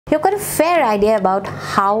You've got a fair idea about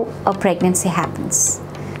how a pregnancy happens.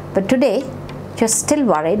 But today, you're still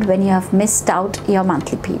worried when you have missed out your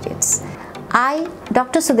monthly periods. I,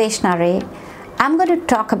 Dr. Sudeshna Ray, I'm going to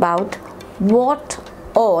talk about what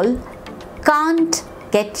all can't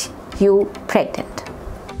get you pregnant.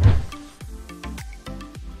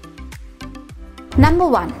 Number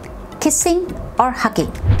 1, kissing or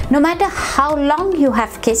hugging. No matter how long you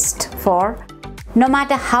have kissed for, no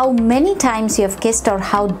matter how many times you have kissed or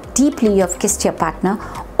how deeply you have kissed your partner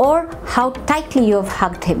or how tightly you have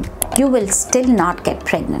hugged him, you will still not get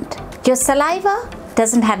pregnant. Your saliva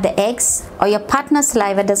doesn't have the eggs or your partner's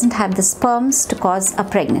saliva doesn't have the sperms to cause a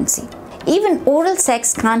pregnancy. Even oral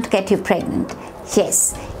sex can't get you pregnant.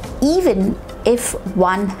 Yes, even if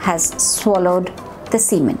one has swallowed the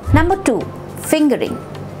semen. Number 2, fingering.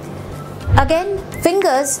 Again,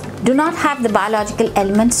 fingers do not have the biological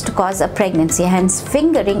elements to cause a pregnancy, hence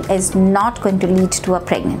fingering is not going to lead to a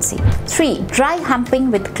pregnancy. 3, dry humping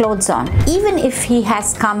with clothes on, even if he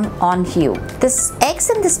has come on you. The eggs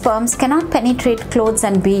and the sperms cannot penetrate clothes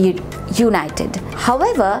and be united.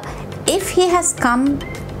 However, if he has come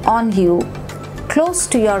on you close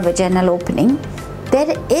to your vaginal opening,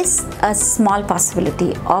 there is a small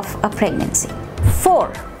possibility of a pregnancy.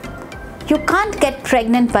 4, you can't get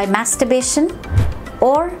pregnant by masturbation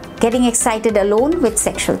or getting excited alone with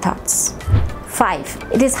sexual thoughts.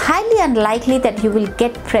 5, it is highly unlikely that you will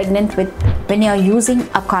get pregnant when you're using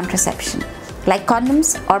a contraception, like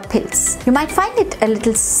condoms or pills. You might find it a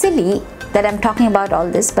little silly that I'm talking about all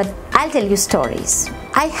this, but I'll tell you stories.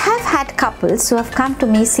 I have had couples who have come to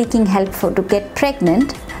me seeking help to get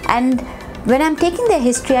pregnant, and when I'm taking their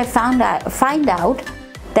history, I find out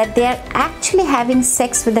that they are actually having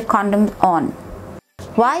sex with the condom on.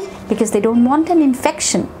 Why? Because they don't want an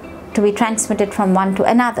infection to be transmitted from one to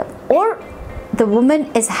another. Or the woman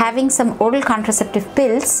is having some oral contraceptive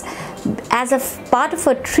pills as a part of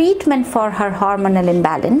a treatment for her hormonal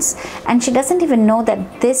imbalance, and she doesn't even know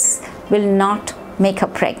that this will not make her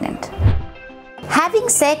pregnant. Having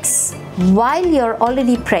sex while you're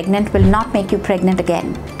already pregnant will not make you pregnant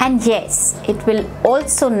again. And yes, it will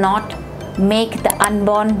also not make the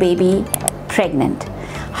unborn baby pregnant.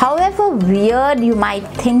 However weird you might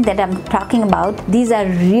think that I'm talking about, these are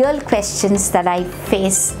real questions that I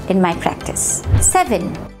face in my practice.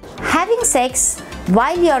 7, having sex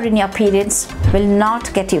while you're in your periods will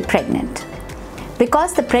not get you pregnant,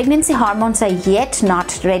 because the pregnancy hormones are yet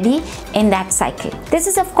not ready in that cycle. This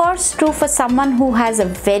is of course true for someone who has a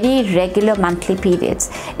very regular monthly periods.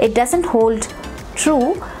 It doesn't hold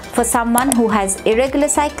true for someone who has irregular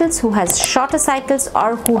cycles, who has shorter cycles,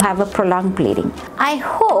 or who have a prolonged bleeding. I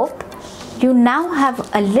hope you now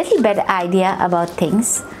have a little better idea about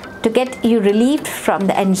things to get you relieved from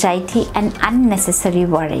the anxiety and unnecessary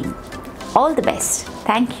worrying. All the best.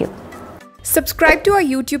 Thank you. Subscribe to our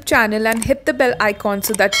YouTube channel and hit the bell icon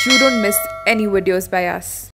so that you don't miss any videos by us.